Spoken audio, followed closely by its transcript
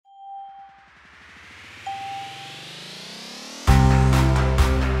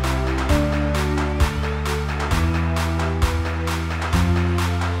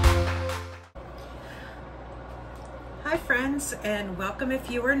and welcome if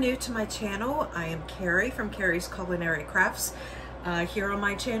you are new to my channel. I am Carrie from Carrie's Culinary Crafts. Here on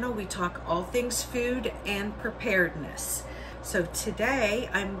my channel we talk all things food and preparedness. So today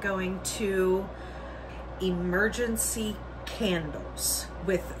I'm going to emergency candles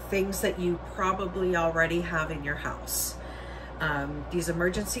with things that you probably already have in your house. These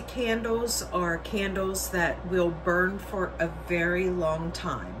emergency candles are candles that will burn for a very long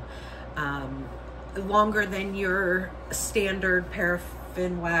time. Longer than your standard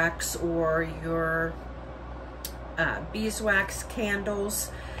paraffin wax or your beeswax candles.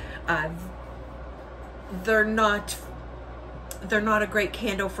 They're not a great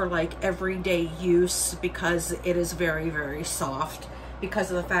candle for like everyday use because it is very, very soft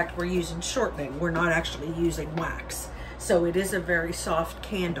because of the fact we're using shortening. We're not actually using wax. So it is a very soft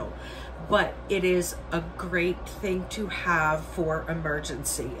candle, but it is a great thing to have for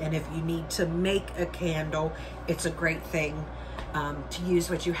emergency. And if you need to make a candle, it's a great thing to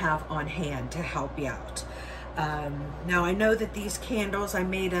use what you have on hand to help you out. Now I know that these candles, I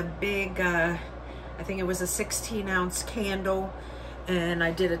made a big, I think it was a 16-ounce candle, and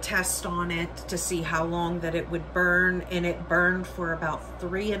I did a test on it to see how long that it would burn, and it burned for about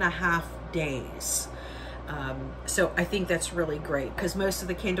 3.5 days. So I think that's really great because most of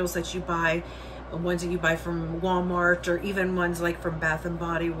the candles that you buy, ones that you buy from Walmart or even ones like from Bath and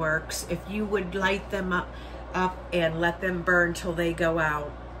Body Works, if you would light them up and let them burn till they go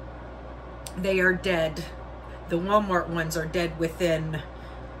out, they are dead. The Walmart ones are dead within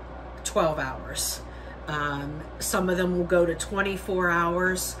 12 hours. Some of them will go to 24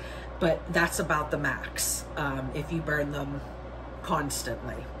 hours, but that's about the max if you burn them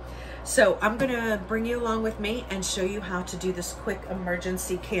constantly. So I'm gonna bring you along with me and show you how to do this quick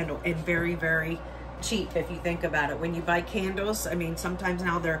emergency candle, and very, very cheap if you think about it. When you buy candles, I mean, sometimes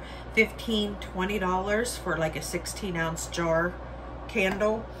now they're $15, $20 for like a 16-ounce jar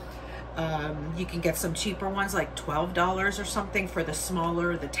candle. You can get some cheaper ones like $12 or something for the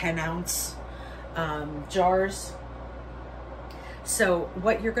smaller, the 10-ounce jars. So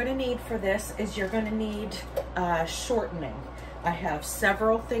what you're gonna need for this is you're gonna need shortening. I have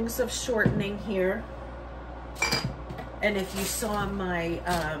several things of shortening here, and if you saw my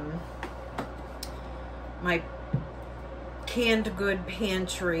my canned good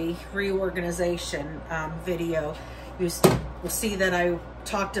pantry reorganization video, you will see that I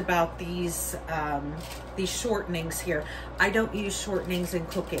talked about these shortenings here. I don't use shortenings in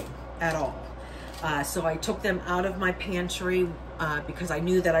cooking at all, so I took them out of my pantry because I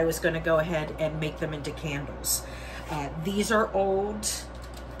knew that I was going to go ahead and make them into candles. These are old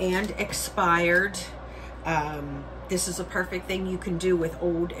and expired. This is a perfect thing you can do with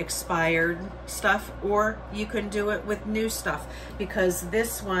old expired stuff, or you can do it with new stuff, because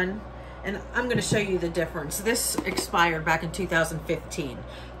this one, and I'm going to show you the difference. This expired back in 2015.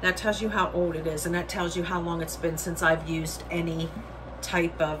 That tells you how old it is, and that tells you how long it's been since I've used any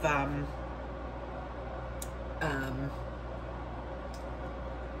type of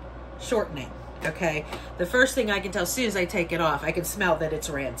shortening. Okay, the first thing I can tell, as soon as I take it off, I can smell that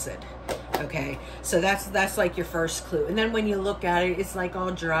it's rancid. Okay, so that's like your first clue. And then when you look at it, it's like all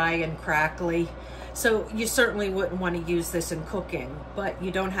dry and crackly. So you certainly wouldn't want to use this in cooking, but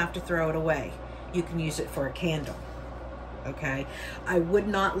you don't have to throw it away. You can use it for a candle. Okay, I would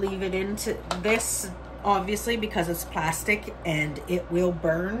not leave it into this, obviously, because it's plastic and it will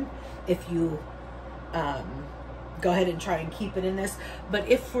burn if you go ahead and try and keep it in this. But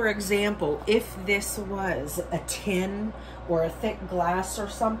if, for example, if this was a tin or a thick glass or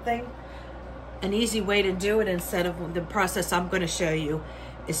something, an easy way to do it instead of the process I'm going to show you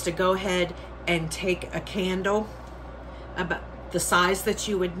is to go ahead and take a candle about the size that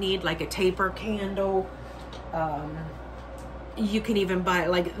you would need, like a taper candle. You can even buy,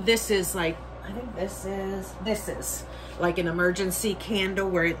 like, this is like, I think this is like an emergency candle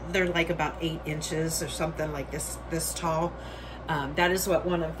where they're like about 8 inches or something like this tall. That is what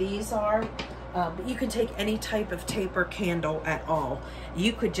one of these are. But you can take any type of taper candle at all.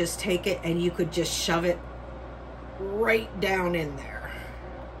 You could just take it and you could just shove it right down in there.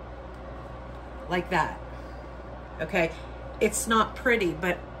 Like that. Okay? It's not pretty,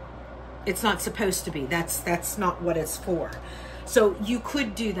 but it's not supposed to be. That's not what it's for. So you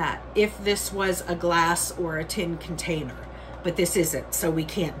could do that if this was a glass or a tin container, but this isn't, so we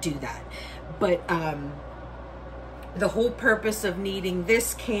can't do that. But the whole purpose of needing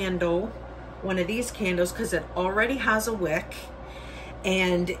this candle, one of these candles, because it already has a wick,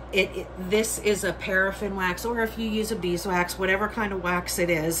 and this is a paraffin wax, or if you use a beeswax, whatever kind of wax it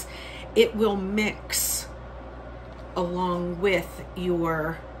is, it will mix along with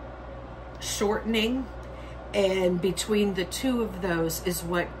your shortening And between the two of those is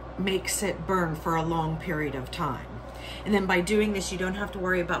what makes it burn for a long period of time. And then by doing this, you don't have to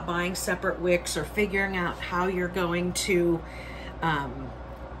worry about buying separate wicks or figuring out how you're going to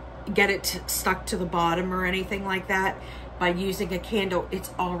get it stuck to the bottom or anything like that. By using a candle,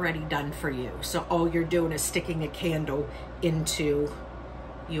 it's already done for you. So all you're doing is sticking a candle into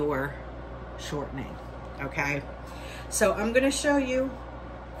your shortening, okay? So I'm gonna show you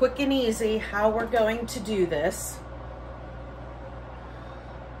quick and easy how we're going to do this.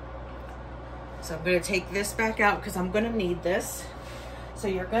 So I'm going to take this back out because I'm going to need this. So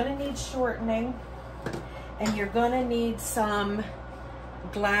you're going to need shortening, and you're going to need some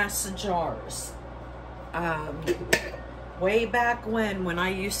glass jars. Way back when I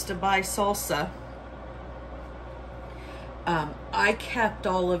used to buy salsa, I kept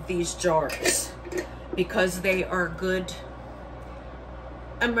all of these jars because they are good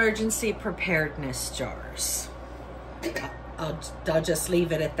emergency preparedness jars. I'll just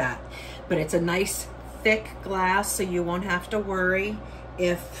leave it at that. But it's a nice thick glass, so you won't have to worry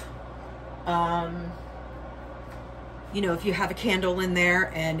if, you know, if you have a candle in there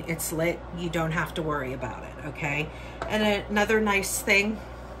and it's lit, you don't have to worry about it, okay? And another nice thing,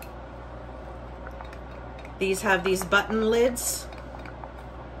 these have these button lids,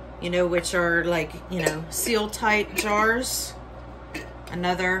 you know, which are like, you know, seal tight jars.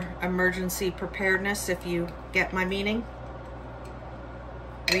 Another emergency preparedness, if you get my meaning.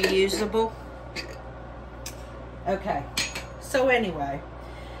 Reusable. Okay, so anyway,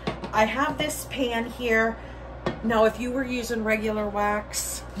 I have this pan here. Now, if you were using regular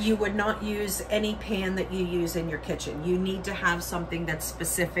wax, you would not use any pan that you use in your kitchen. You need to have something that's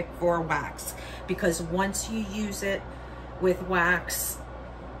specific for wax, because once you use it with wax,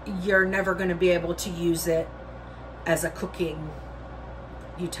 you're never going to be able to use it as a cooking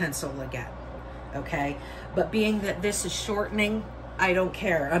utensil again, okay? But being that this is shortening, I don't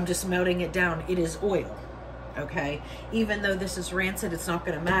care. I'm just melting it down. It is oil, okay? Even though this is rancid, it's not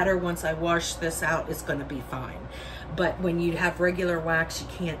going to matter. Once I wash this out, it's going to be fine. But when you have regular wax, you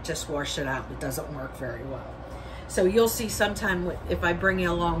can't just wash it out. It doesn't work very well. So you'll see sometime if I bring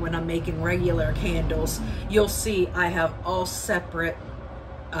you along when I'm making regular candles, you'll see I have all separate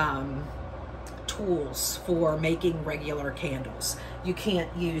tools for making regular candles. You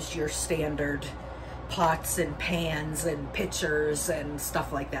can't use your standard pots and pans and pitchers and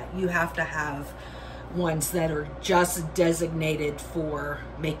stuff like that. You have to have ones that are just designated for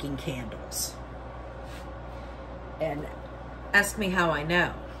making candles. And ask me how I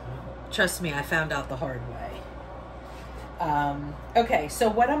know. Trust me, I found out the hard way. Okay, so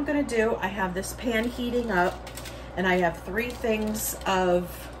what I'm gonna do, I have this pan heating up, and I have 3 things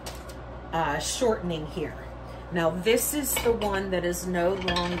of shortening here. Now this is the one that is no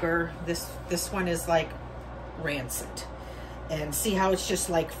longer, this one is like rancid. And see how it's just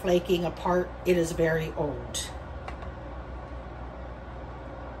like flaking apart? It is very old.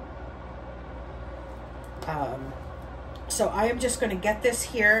 So I am just going to get this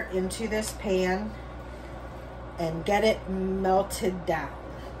here into this pan and get it melted down.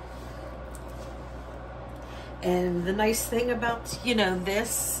 And the nice thing about, you know,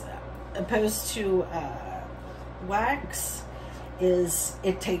 this opposed to wax is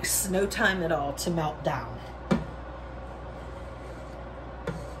it takes no time at all to melt down.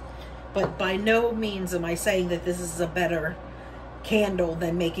 But by no means am I saying that this is a better candle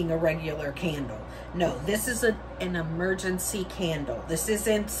than making a regular candle. No, this is an emergency candle. This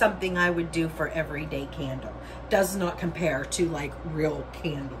isn't something I would do for everyday candle. Does not compare to like real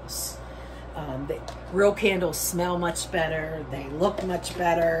candles. Real candles smell much better. They look much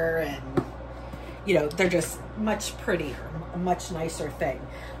better, and you know, they're just much prettier, a much nicer thing.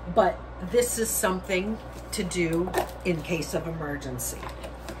 But this is something to do in case of emergency.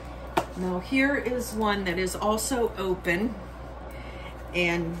 Now here is one that is also open,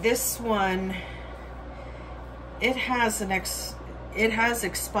 and this one, it has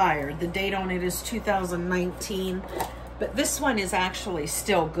expired. The date on it is 2019, but this one is actually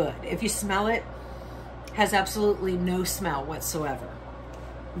still good. If you smell it, has absolutely no smell whatsoever.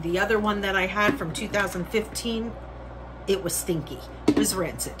 The other one that I had from 2015, it was stinky. It was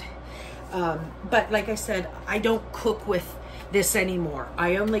rancid. But like I said, I don't cook with this anymore.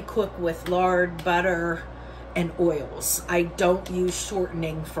 I only cook with lard, butter, and oils. I don't use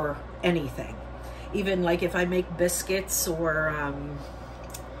shortening for anything. Even like if I make biscuits or,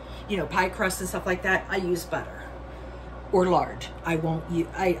 you know, pie crust and stuff like that, I use butter or lard. I won't use,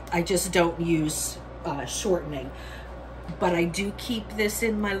 I just don't use shortening. But I do keep this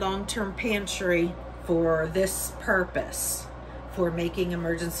in my long-term pantry for this purpose, for making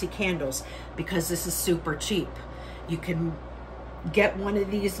emergency candles because this is super cheap. You can get one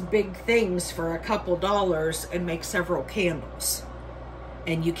of these big things for a couple dollars and make several candles.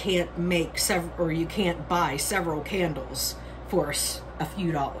 And you can't make several, or you can't buy several candles for a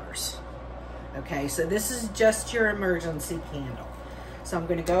few dollars. Okay, so this is just your emergency candle. So I'm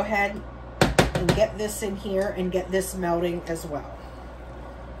going to go ahead and get this in here and get this melting as well.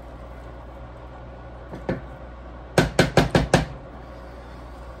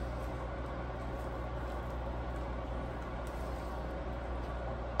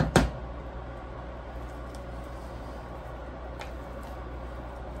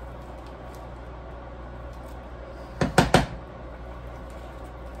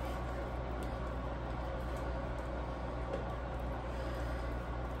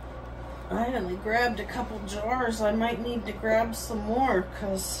 I only grabbed a couple jars. I might need to grab some more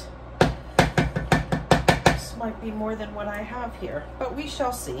because this might be more than what I have here, but we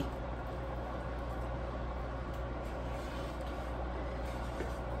shall see.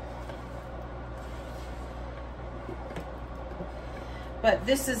 But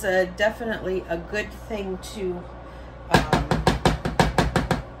this is definitely a good thing to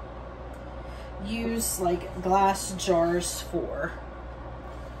use like glass jars for.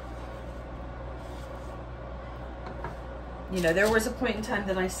 You know, there was a point in time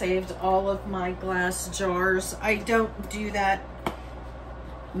that I saved all of my glass jars. I don't do that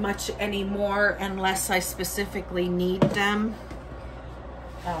much anymore unless I specifically need them.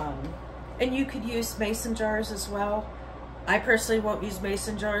 And you could use mason jars as well. I personally won't use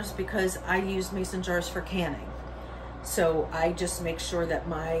mason jars because I use mason jars for canning. So I just make sure that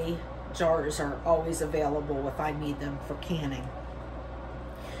my jars are always available if I need them for canning.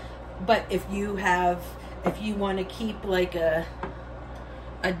 But if you want to keep like get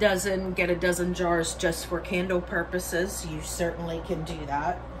a dozen jars just for candle purposes, you certainly can do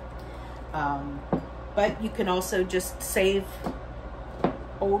that. But you can also just save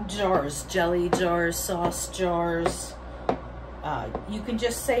old jars, jelly jars, sauce jars. You can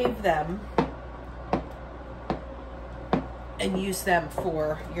just save them and use them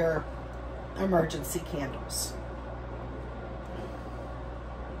for your emergency candles.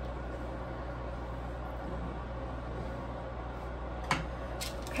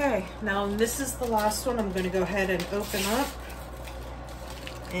 Okay, now this is the last one. I'm going to go ahead and open up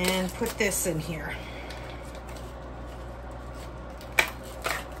and put this in here.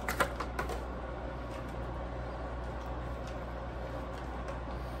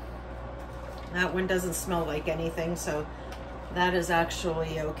 That one doesn't smell like anything, so that is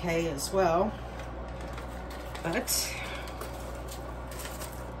actually okay as well. But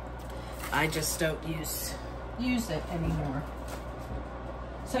I just don't use it anymore.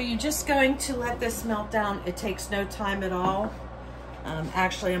 So you're just going to let this melt down. It takes no time at all.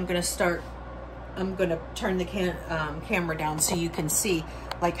 Actually, I'm going to turn the camera down so you can see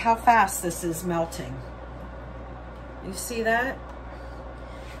like how fast this is melting. You see that?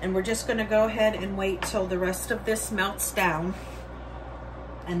 And we're just going to go ahead and wait till the rest of this melts down,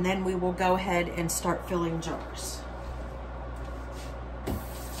 and then we will go ahead and start filling jars.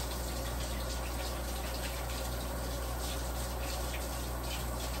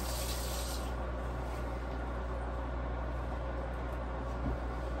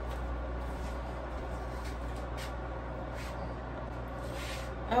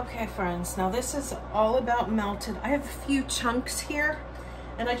 Okay friends, now this is all about melted. I have a few chunks here,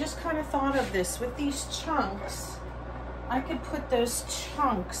 and I just kind of thought of this. With these chunks, I could put those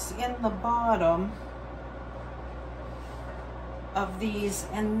chunks in the bottom of these,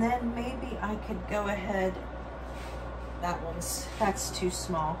 and then maybe I could go ahead, that's too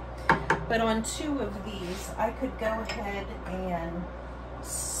small. But on two of these, I could go ahead and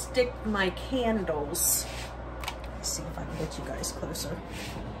stick my candles. Let's see if I can get you guys closer.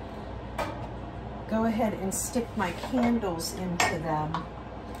 Go ahead and stick my candles into them.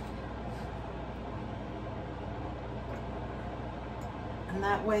 And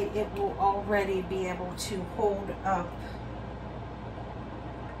that way it will already be able to hold up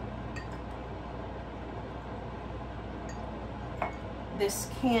this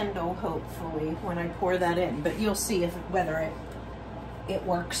candle, hopefully, when I pour that in. But you'll see whether it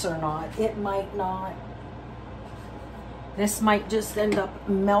works or not. It might not. This might just end up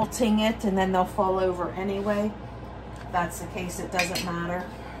melting it and then they'll fall over anyway. If that's the case, it doesn't matter.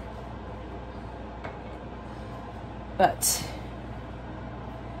 But,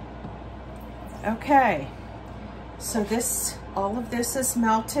 okay. So all of this is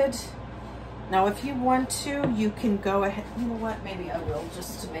melted. Now if you want to, you can go ahead, you know what, maybe I will,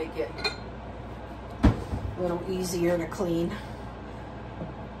 just to make it a little easier to clean.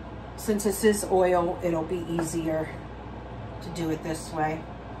 Since this is oil, it'll be easier to do it this way.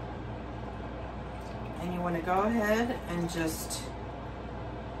 And you want to go ahead and just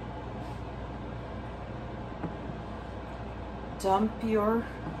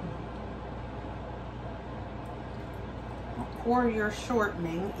pour your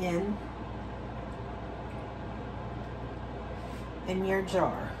shortening in your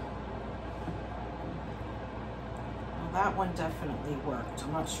jar. Well, that one definitely worked.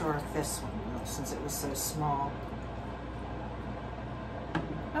 I'm not sure if this one will, since it was so small.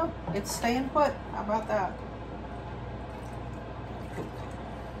 Oh, it's staying put. How about that?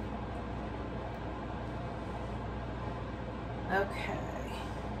 Okay.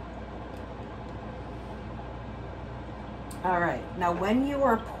 All right, now when you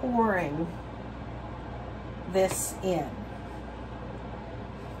are pouring this in,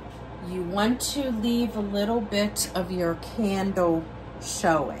 you want to leave a little bit of your candle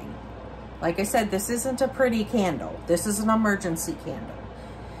showing. Like I said, this isn't a pretty candle. This is an emergency candle.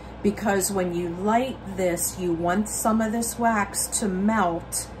 Because when you light this, you want some of this wax to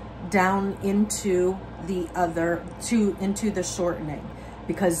melt down into the into the shortening,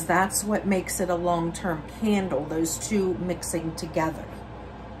 because that's what makes it a long-term candle, those two mixing together.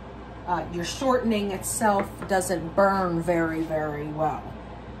 Your shortening itself doesn't burn very, very well,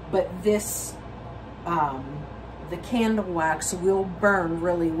 but this, the candle wax will burn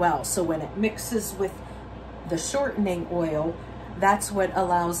really well. So when it mixes with the shortening oil, that's what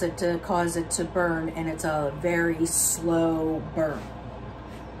allows it to cause it to burn, and it's a very slow burn.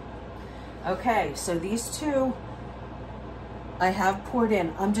 Okay, so these two I have poured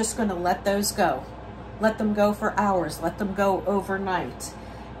in. I'm just going to let those go. Let them go for hours. Let them go overnight.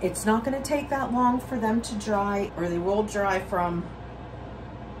 It's not going to take that long for them to dry, or they will dry from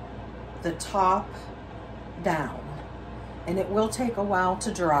the top down. And it will take a while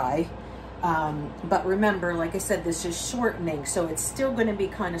to dry. But remember, like I said, this is shortening, so it's still going to be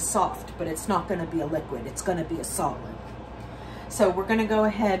kind of soft, but it's not going to be a liquid. It's going to be a solid. So we're going to go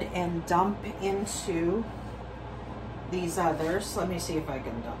ahead and dump into these others. Let me see if I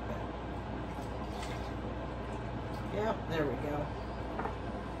can dump it. Yep, there we go.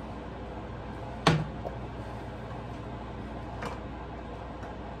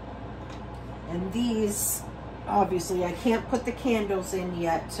 And these, obviously, I can't put the candles in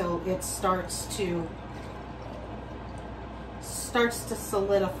yet till it starts to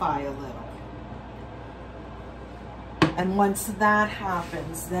solidify a little. And once that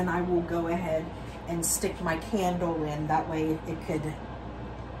happens, then I will go ahead and stick my candle in. That way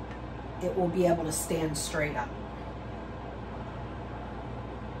it will be able to stand straight up.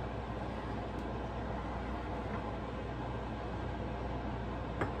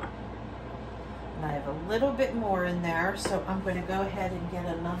 And I have a little bit more in there, so I'm going to go ahead and get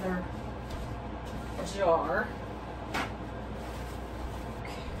another jar.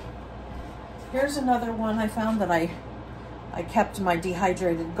 Here's another one I found that I kept my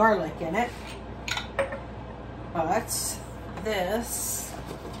dehydrated garlic in it. But this,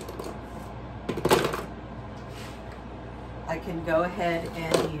 I can go ahead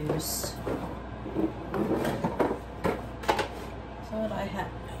and use. So what I have,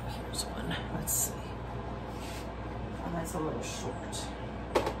 here's one, let's see. Oh, that's a little short.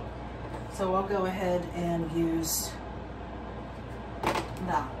 So I'll go ahead and use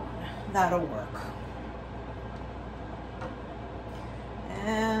that one. That'll work.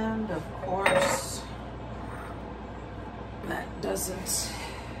 And of course, that doesn't.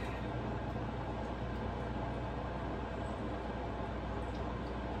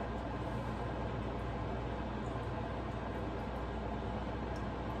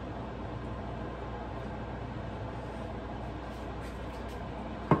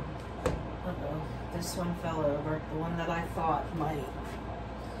 Uh-oh, this one fell over, the one that I thought might.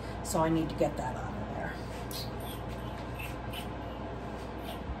 So I need to get that out of there.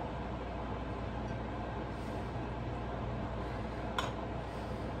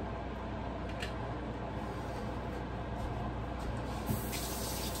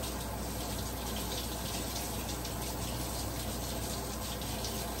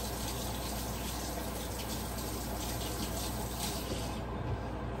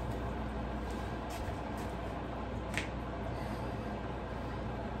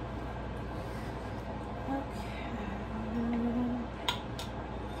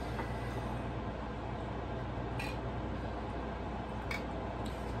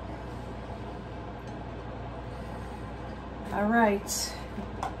 All right.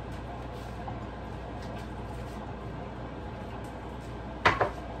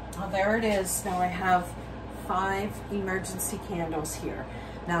 Well, there it is. Now I have 5 emergency candles here.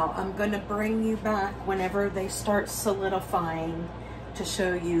 Now I'm going to bring you back whenever they start solidifying to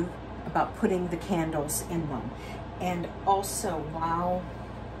show you about putting the candles in them. And also, while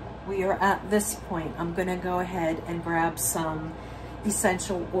we are at this point, I'm going to go ahead and grab some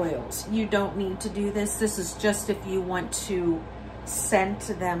essential oils. You don't need to do this. This is just if you want to scent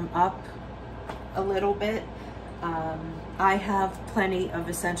them up a little bit. I have plenty of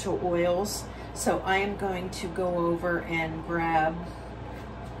essential oils, so I am going to go over and grab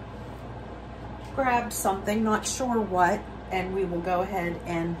something, not sure what, and we will go ahead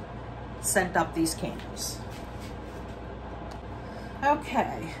and scent up these candles.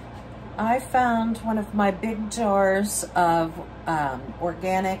 Okay, I found one of my big jars of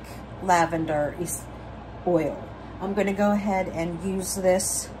organic lavender oil. I'm going to go ahead and use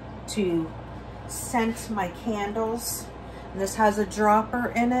this to scent my candles. This has a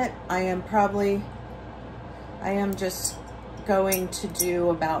dropper in it. I am just going to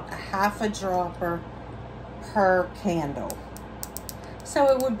do about a half a dropper per candle. So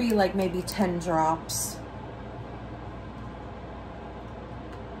it would be like maybe 10 drops.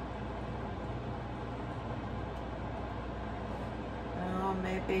 Oh,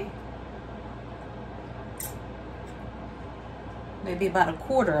 maybe about a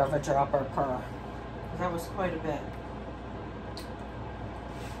quarter of a dropper per. That was quite a bit.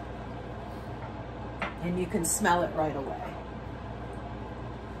 And you can smell it right away.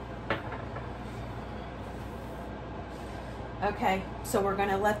 Okay, so we're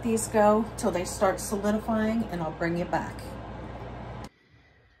gonna let these go till they start solidifying, and I'll bring you back.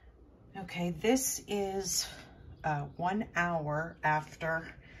 Okay, this is 1 hour after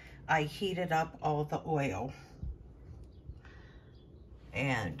I heated up all the oil.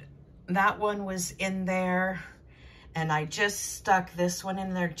 And that one was in there, and I just stuck this one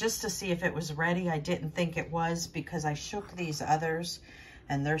in there just to see if it was ready. I didn't think it was because I shook these others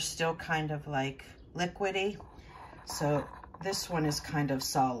and they're still kind of like liquidy. So this one is kind of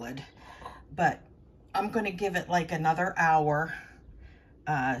solid, but I'm going to give it like another hour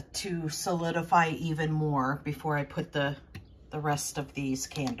to solidify even more before I put the rest of these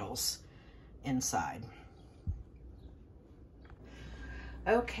candles inside.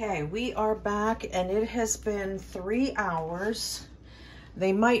 Okay, we are back, and it has been 3 hours.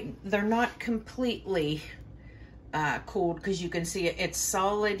 They're not completely cooled, because you can see it's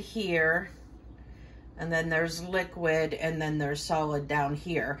solid here, and then there's liquid, and then there's solid down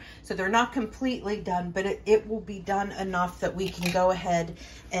here. So they're not completely done, but it will be done enough that we can go ahead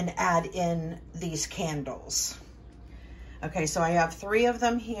and add in these candles. Okay, so I have 3 of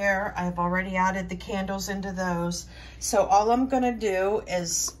them here. I've already added the candles into those. So all I'm gonna do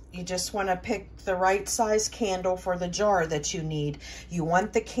is, you just wanna pick the right size candle for the jar that you need. You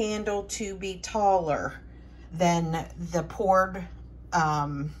want the candle to be taller than the poured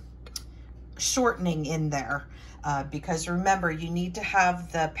shortening in there. Because remember, you need to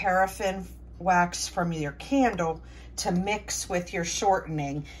have the paraffin wax from your candle to mix with your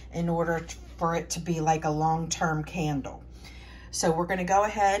shortening in order for it to be like a long-term candle. So we're going to go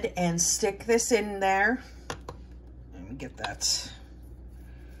ahead and stick this in there. Let me get that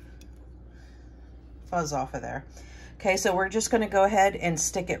fuzz off of there. Okay, so we're just going to go ahead and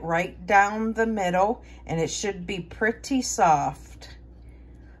stick it right down the middle, and it should be pretty soft.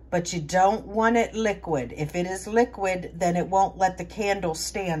 But you don't want it liquid. If it is liquid, then it won't let the candle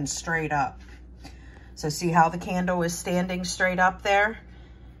stand straight up. So see how the candle is standing straight up there?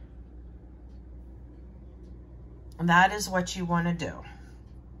 And that is what you want to do.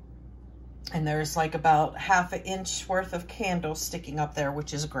 And there's like about ½ an inch worth of candle sticking up there,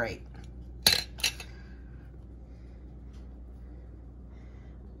 which is great.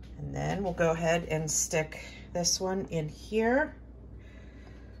 And then we'll go ahead and stick this one in here.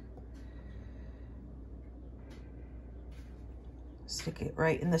 Stick it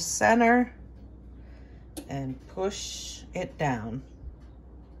right in the center and push it down.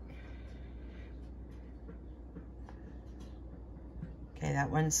 Okay,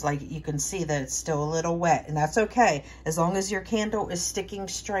 that one's like, you can see that it's still a little wet, and that's okay. As long as your candle is sticking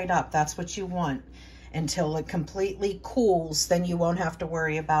straight up, that's what you want until it completely cools. Then you won't have to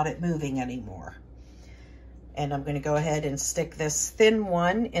worry about it moving anymore. And I'm going to go ahead and stick this thin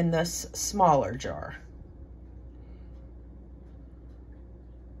one in this smaller jar.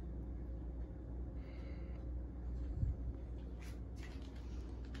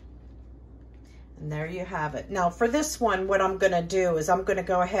 And there you have it. Now for this one, what I'm gonna do is I'm gonna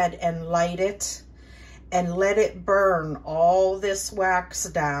go ahead and light it and let it burn all this wax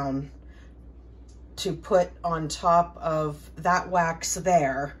down to put on top of that wax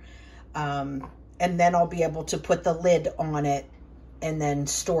there. And then I'll be able to put the lid on it and then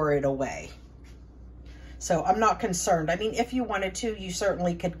store it away. So I'm not concerned. I mean, if you wanted to, you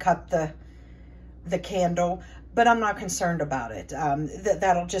certainly could cut the candle, but I'm not concerned about it.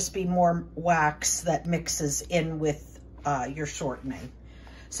 That'll just be more wax that mixes in with your shortening.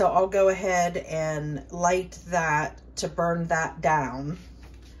 So I'll go ahead and light that to burn that down.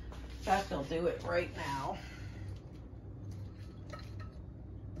 In fact, I'll do it right now.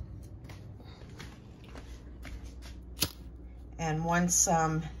 And once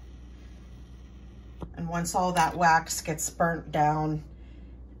all that wax gets burnt down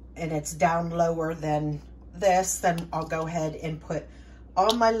and it's down lower than this, then I'll go ahead and put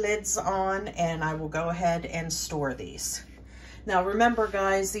all my lids on, and I will go ahead and store these. Now remember,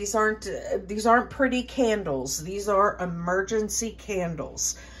 guys, these aren't pretty candles. These are emergency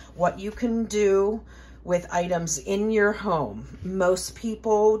candles. What you can do with items in your home. Most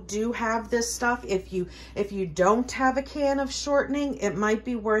people do have this stuff. If you don't have a can of shortening, it might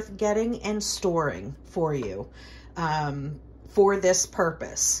be worth getting and storing for you for this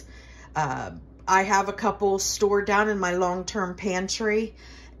purpose. I have a couple stored down in my long-term pantry,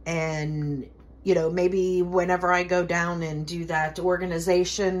 and you know, maybe whenever I go down and do that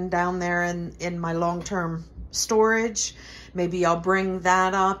organization down there in my long-term storage, maybe I'll bring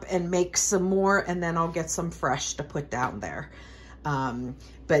that up and make some more, and then I'll get some fresh to put down there.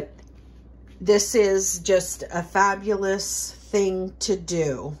 But this is just a fabulous thing to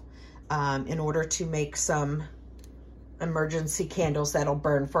do in order to make some emergency candles that'll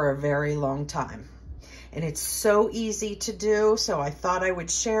burn for a very long time. And it's so easy to do, so I thought I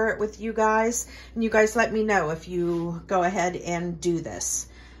would share it with you guys. And you guys let me know if you go ahead and do this.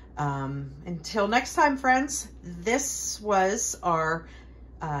 Until next time, friends, this was our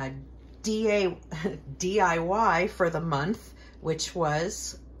DIY for the month, which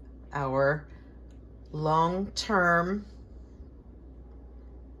was our long-term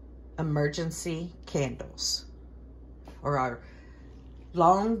emergency candles, or our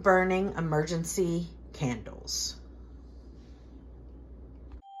long-burning emergency candles.